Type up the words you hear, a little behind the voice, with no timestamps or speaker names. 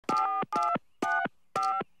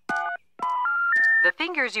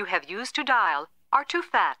fingers you have used to dial are too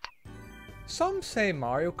fat. Some say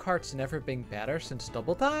Mario Kart's never been better since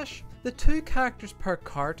Double Dash. The 2 characters per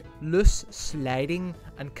kart, loose sliding,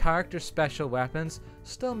 and character special weapons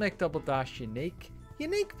still make Double Dash unique.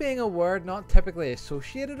 Unique being a word not typically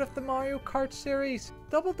associated with the Mario Kart series.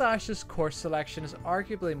 Double Dash's course selection is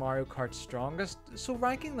arguably Mario Kart's strongest, so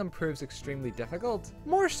ranking them proves extremely difficult.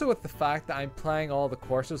 More so with the fact that I'm playing all the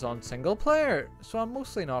courses on single player, so I'm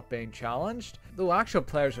mostly not being challenged, though actual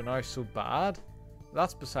players are now so bad.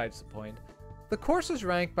 That's besides the point. The courses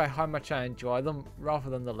rank by how much I enjoy them rather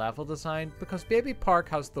than the level design, because Baby Park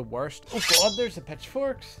has the worst— oh god, there's the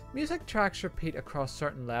pitchforks! Music tracks repeat across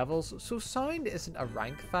certain levels, so sound isn't a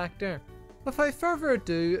rank factor. Without further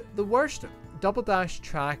ado, the worst Double Dash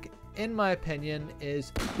track, in my opinion,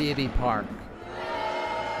 is Baby Park.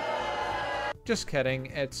 Just kidding,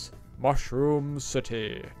 it's Mushroom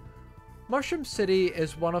City. Mushroom City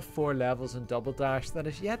is one of 4 levels in Double Dash that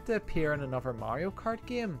is yet to appear in another Mario Kart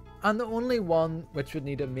game, and the only one which would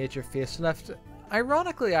need a major facelift.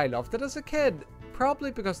 Ironically, I loved it as a kid,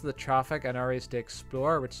 probably because of the traffic and areas to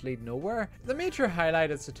explore which lead nowhere. The major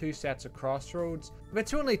highlight is the 2 sets of crossroads,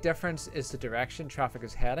 which only difference is the direction traffic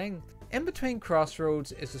is heading. In between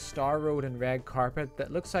crossroads is a star road and red carpet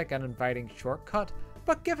that looks like an inviting shortcut,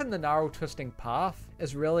 but given the narrow twisting path,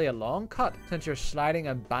 is really a long cut since you're sliding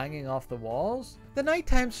and banging off the walls. The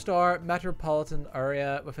nighttime star metropolitan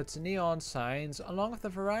area with its neon signs along with a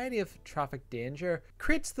variety of traffic danger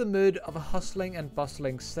creates the mood of a hustling and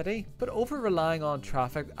bustling city, but over relying on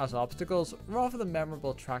traffic as obstacles rather than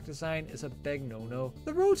memorable track design is a big no-no.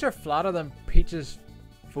 The roads are flatter than Peach's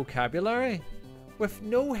vocabulary, with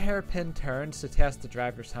no hairpin turns to test the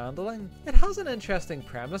driver's handling. It has an interesting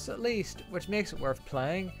premise at least, which makes it worth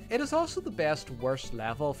playing. It is also the best worst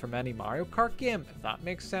level from any Mario Kart game, if that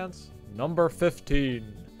makes sense. Number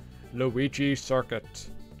 15. Luigi Circuit.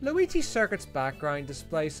 Luigi Circuit's background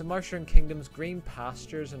displays the Mushroom Kingdom's green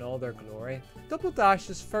pastures in all their glory. Double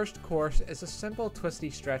Dash's first course is a simple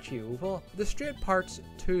twisty stretchy oval. The straight parts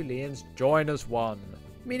 2 lanes join as one,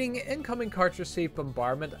 meaning incoming karts receive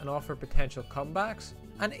bombardment and offer potential comebacks.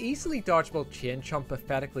 An easily dodgeable chain chomp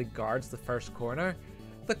pathetically guards the first corner.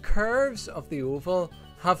 The curves of the oval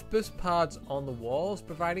have boost pads on the walls,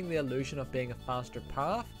 providing the illusion of being a faster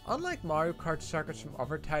path. Unlike Mario Kart circuits from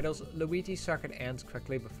other titles, Luigi Circuit ends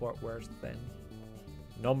quickly before it wears thin.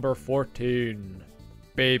 Number 14.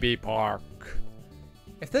 Baby Park.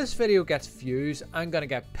 If this video gets views, I'm gonna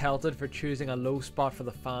get pelted for choosing a low spot for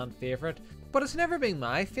the fan favourite, but it's never been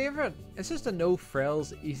my favourite. It's just a no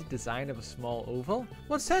frills, easy design of a small oval.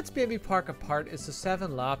 What sets Baby Park apart is the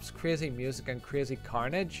 7 laps, crazy music and crazy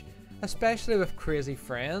carnage, especially with crazy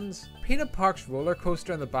friends. Peanut Park's roller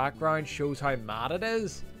coaster in the background shows how mad it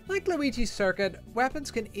is. Like Luigi's Circuit,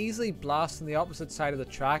 weapons can easily blast on the opposite side of the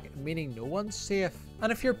track, meaning no one's safe.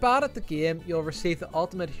 And if you're bad at the game, you'll receive the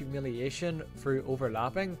ultimate humiliation through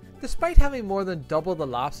overlapping. Despite having more than double the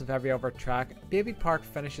laps of every other track, Baby Park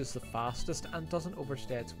finishes the fastest and doesn't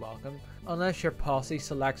overstay its welcome, unless your posse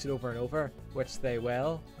selects it over and over, which they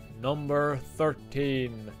will. Number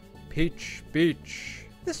 13. Peach Beach.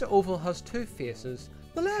 This oval has 2 faces.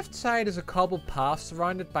 The left side is a cobbled path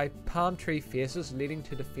surrounded by palm tree faces leading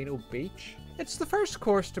to Defino Beach. It's the first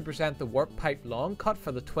course to present the warp pipe long cut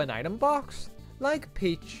for the twin item box. Like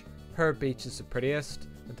Peach, her beach is the prettiest,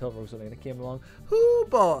 until Rosalina came along. Hoo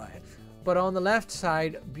boy! But on the left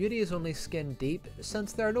side, beauty is only skin deep,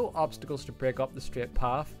 since there are no obstacles to break up the straight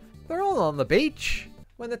path. They're all on the beach!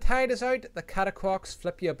 When the tide is out, the cataquarks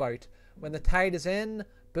flip you about. When the tide is in,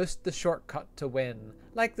 boost the shortcut to win.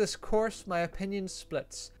 Like this course, my opinion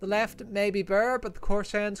splits. The left may be bare, but the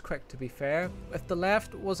course ends quick, to be fair. If the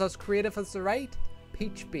left was as creative as the right,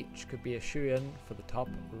 Peach Beach could be a shoe-in for the top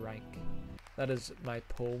rank. That is my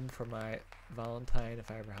poem for my Valentine,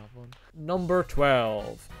 if I ever have one. Number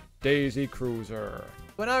 12. Daisy Cruiser.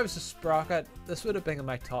 When I was a sprocket, this would have been in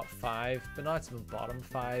my top 5, but now it's in the bottom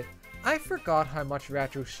 5. I forgot how much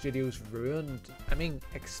Retro Studios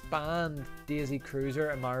expand Daisy Cruiser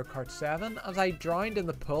and Mario Kart 7. As I drowned in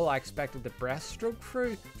the pool I expected to breaststroke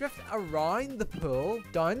through, drift around the pool,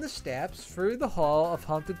 down the steps, through the hall of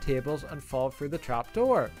haunted tables and fall through the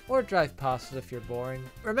trapdoor. Or drive past it if you're boring.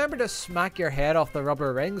 Remember to smack your head off the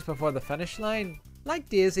rubber rings before the finish line. Like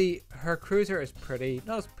Daisy, her cruiser is pretty.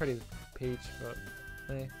 Not as pretty as Peach,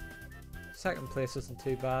 but eh. Second place isn't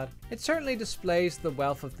too bad. It certainly displays the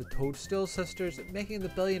wealth of the Toadstool sisters, making the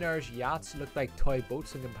billionaires' yachts look like toy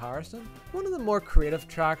boats in comparison. One of the more creative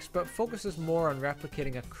tracks, but focuses more on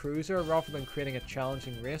replicating a cruiser rather than creating a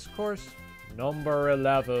challenging race course. Number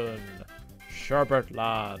 11. Sherbet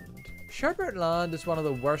Land. Sherbert Land is one of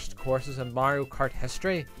the worst courses in Mario Kart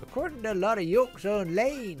history, according to a lot of yokes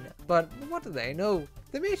online. But what do they know?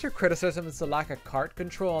 The major criticism is the lack of kart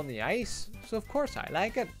control on the ice, so of course I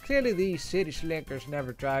like it. Clearly these city slinkers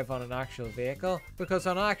never drive on an actual vehicle, because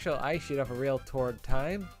on actual ice you'd have a real torrid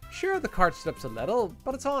time. Sure, the kart slips a little,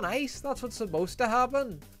 but it's on ice, that's what's supposed to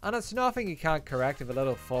happen. And it's nothing you can't correct with a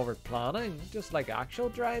little forward planning, just like actual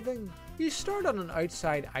driving. You start on an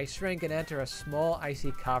outside ice rink and enter a small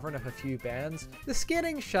icy cavern with a few bends. The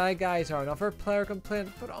skating shy guys are another player complaint,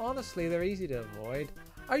 but honestly they're easy to avoid.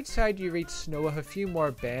 Outside you reach snow with a few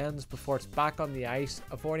more bends before it's back on the ice,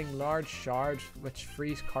 avoiding large shards which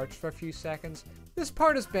freeze karts for a few seconds. This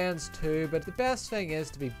part is bends too, but the best thing is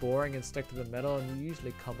to be boring and stick to the middle, and you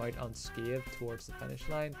usually come out unscathed towards the finish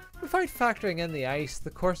line. Without factoring in the ice, the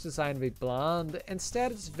course is designed to be bland.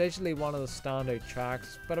 Instead it's visually one of the standout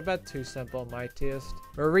tracks, but a bit too simple in my taste.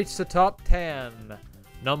 We reach the top 10.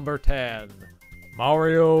 Number 10.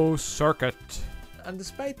 Mario Circuit. And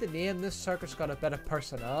despite the name, this circuit's got a bit of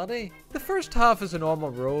personality. The first half is a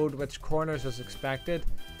normal road, which corners as expected.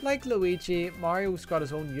 Like Luigi, Mario's got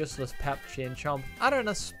his own useless pep chain chomp, adding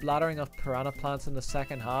a splattering of piranha plants in the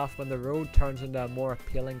second half when the road turns into a more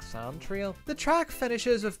appealing sand trail. The track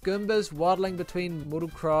finishes with Goombas waddling between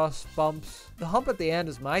motocross bumps. The hump at the end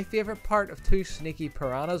is my favourite part, of two sneaky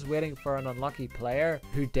piranhas waiting for an unlucky player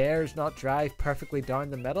who dares not drive perfectly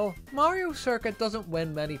down the middle. Mario Circuit doesn't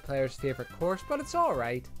win many players' favourite course, but it's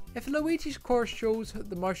alright. If Luigi's course shows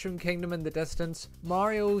the Mushroom Kingdom in the distance,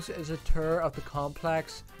 Mario's is a tour of the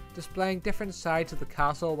complex, displaying different sides of the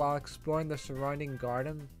castle while exploring the surrounding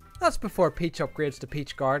garden. That's before Peach upgrades to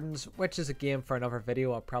Peach Gardens, which is a game for another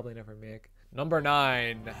video I'll probably never make. Number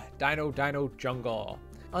 9. Dino Jungle.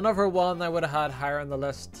 Another one I would have had higher on the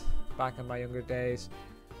list back in my younger days.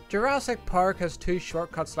 Jurassic Park has two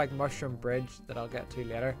shortcuts like Mushroom Bridge that I'll get to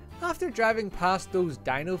later. After driving past those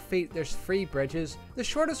dino feet, there's 3 bridges. The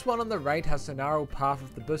shortest one on the right has the narrow path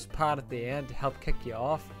with the boost pad at the end to help kick you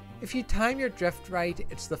off. If you time your drift right,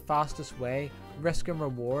 it's the fastest way, risk and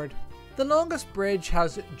reward. The longest bridge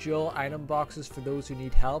has dual item boxes for those who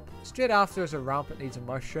need help. Straight after is a ramp that needs a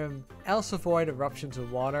mushroom, else avoid eruptions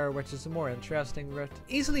of water, which is the more interesting route.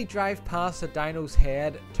 Easily drive past the dino's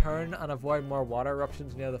head, turn and avoid more water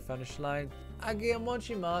eruptions near the finish line. Again, once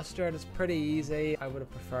you master it, it's pretty easy. I would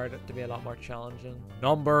have preferred it to be a lot more challenging.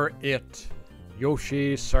 Number 8.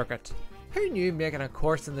 Yoshi Circuit. Who knew making a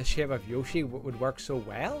course in the shape of Yoshi would work so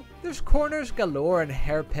well? There's corners galore and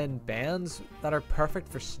hairpin bends that are perfect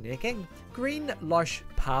for snaking. Green lush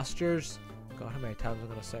pastures, god how many times I'm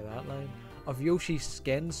going to say that line, of Yoshi's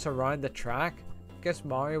skin surround the track. Guess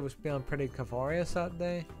Mario was feeling pretty cavorious that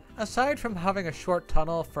day. Aside from having a short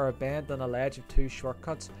tunnel for a bend and a ledge of 2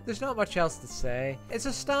 shortcuts, there's not much else to say. It's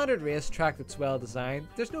a standard racetrack that's well designed.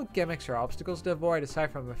 There's no gimmicks or obstacles to avoid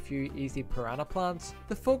aside from a few easy piranha plants.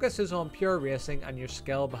 The focus is on pure racing and your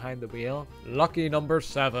skill behind the wheel. Lucky number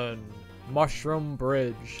 7. Mushroom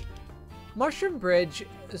Bridge. Mushroom Bridge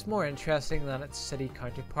is more interesting than its city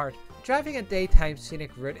counterpart. Driving a daytime scenic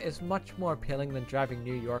route is much more appealing than driving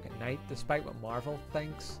New York at night, despite what Marvel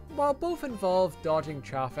thinks. While both involve dodging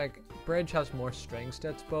traffic, Bridge has more strings to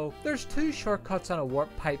its bow. There's 2 shortcuts and a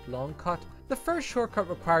warp pipe long cut. The first shortcut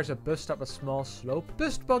requires a boost up a small slope.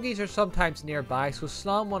 Boost buggies are sometimes nearby, so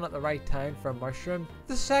slam one at the right time for a mushroom.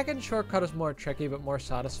 The second shortcut is more tricky but more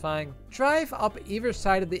satisfying. Drive up either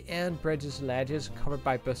side of the end bridge's ledges covered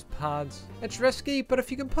by boost pads. It's risky, but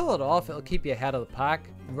if you can pull it off, it'll keep you ahead of the pack,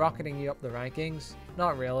 rocketing you up the rankings.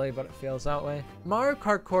 Not really, but it feels that way. Mario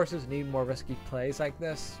Kart courses need more risky plays like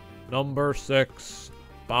this. Number 6.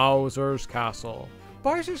 Bowser's Castle.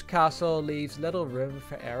 Bowser's Castle leaves little room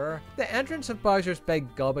for error. The entrance of Bowser's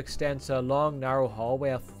Big Gub extends to a long narrow hallway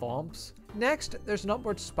of thwomps. Next, there's an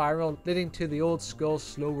upward spiral leading to the old school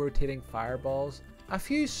slow rotating fireballs. A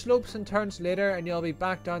few slopes and turns later and you'll be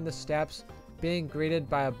back down the steps, being greeted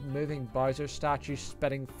by a moving Bowser statue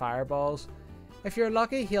spitting fireballs. If you're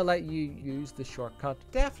lucky, he'll let you use the shortcut.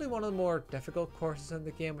 Definitely one of the more difficult courses in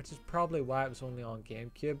the game, which is probably why it was only on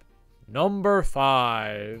GameCube. Number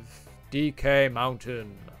 5. DK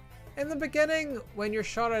Mountain. In the beginning, when you're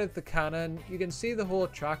shot out of the cannon, you can see the whole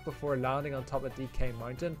track before landing on top of DK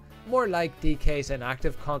Mountain, more like DK's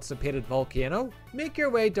inactive constipated volcano. Make your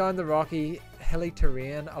way down the rocky, hilly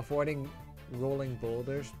terrain, avoiding rolling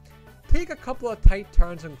boulders. Take a couple of tight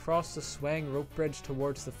turns and cross the swaying rope bridge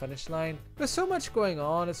towards the finish line. With so much going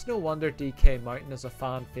on, it's no wonder DK Mountain is a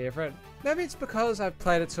fan favourite. Maybe it's because I've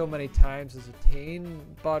played it so many times as a teen,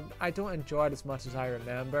 but I don't enjoy it as much as I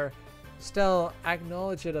remember. Still, I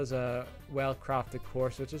acknowledge it as a well-crafted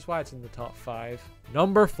course, which is why it's in the top 5.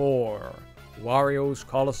 Number 4. Wario's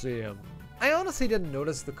Coliseum. I honestly didn't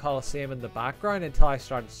notice the Coliseum in the background until I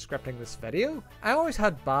started scripting this video. I always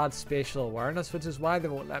had bad spatial awareness, which is why they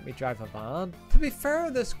won't let me drive a van. To be fair,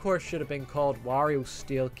 this course should have been called Wario's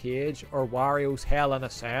Steel Cage or Wario's Hell in a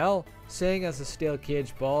Cell, seeing as the steel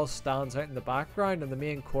cage ball stands out in the background and the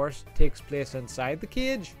main course takes place inside the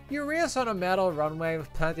cage. You race on a metal runway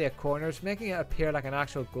with plenty of corners, making it appear like an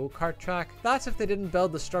actual go-kart track. That's if they didn't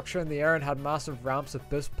build the structure in the air and had massive ramps with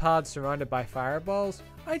boost pads surrounded by fireballs.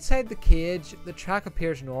 Outside the cage, the track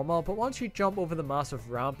appears normal, but once you jump over the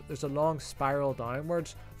massive ramp, there's a long spiral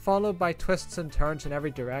downwards, followed by twists and turns in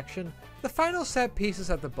every direction. The final set piece is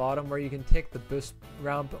at the bottom where you can take the boost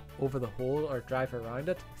ramp over the hole or drive around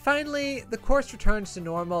it. Finally, the course returns to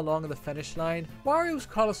normal along the finish line. Wario's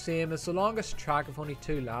Coliseum is the longest track of only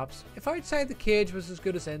 2 laps. If outside the cage was as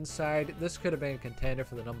good as inside, this could have been a contender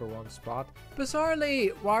for the #1 spot.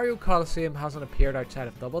 Bizarrely, Wario Coliseum hasn't appeared outside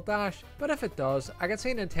of Double Dash, but if it does, I can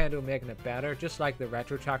see Nintendo making it better, just like the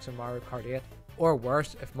retro tracks in Mario Kart 8. Or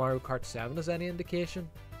worse, if Mario Kart 7 is any indication.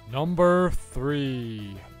 Number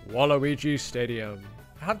 3. Waluigi Stadium.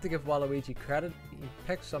 I have to give Waluigi credit, he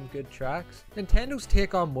picked some good tracks. Nintendo's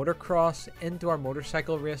take on motocross, indoor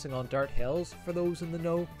motorcycle racing on dirt hills, for those in the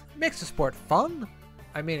know, makes the sport fun.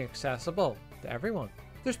 I mean accessible to everyone.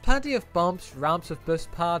 There's plenty of bumps, ramps with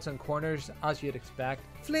boost pads and corners as you'd expect.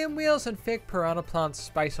 Flame wheels and fake piranha plants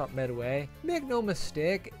spice up midway. Make no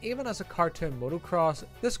mistake, even as a cartoon motocross,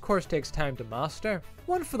 this course takes time to master.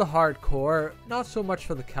 One for the hardcore, not so much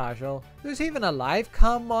for the casual. There's even a live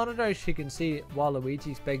cam monitor so you can see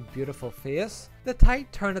Waluigi's big beautiful face. The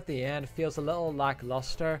tight turn at the end feels a little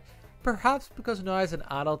lackluster, perhaps because now as an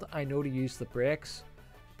adult I know to use the brakes.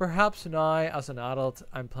 Perhaps now, as an adult,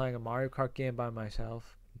 I'm playing a Mario Kart game by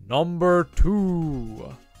myself. Number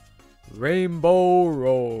 2. Rainbow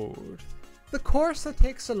Road. The course that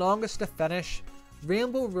takes the longest to finish,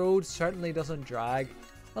 Rainbow Road certainly doesn't drag,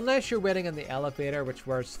 unless you're waiting in the elevator, which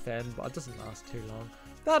wears thin, but it doesn't last too long.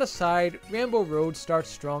 That aside, Rainbow Road starts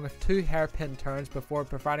strong with 2 hairpin turns before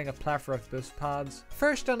providing a plethora of boost pads.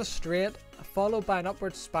 First on a straight, followed by an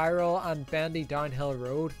upward spiral and bendy downhill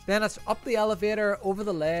road. Then it's up the elevator, over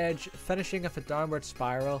the ledge, finishing with a downward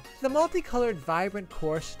spiral. The multicolored vibrant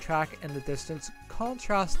course track in the distance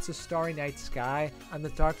contrasts the starry night sky and the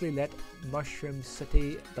darkly lit mushroom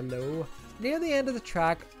city below. Near the end of the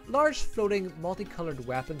track, large floating multicolored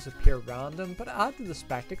weapons appear random but add to the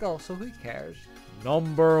spectacle, so who cares?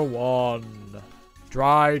 Number 1.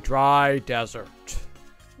 Dry Desert.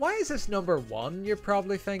 Why is this number 1, you're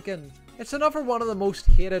probably thinking? It's another one of the most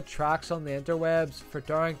hated tracks on the interwebs for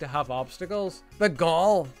daring to have obstacles. The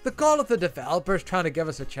gall of the developers trying to give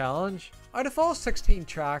us a challenge. Out of all 16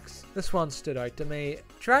 tracks, this one stood out to me.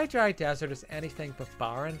 Dry Desert is anything but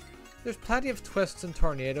barren. There's plenty of twists and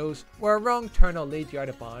tornadoes, where a wrong turn will lead you out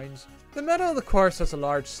of bounds. The middle of the course has a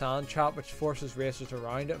large sand trap which forces racers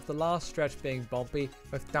around it, with the last stretch being bumpy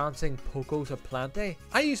with dancing pokos aplenty.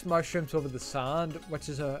 I use mushrooms over the sand, which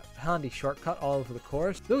is a handy shortcut all over the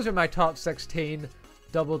course. Those are my top 16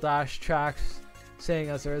 Double Dash tracks, seeing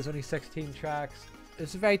as there is only 16 tracks.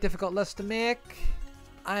 It's a very difficult list to make.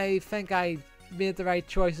 I think I made the right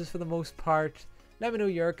choices for the most part. Let me know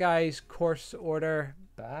your guys' course order.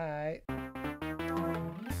 Bye.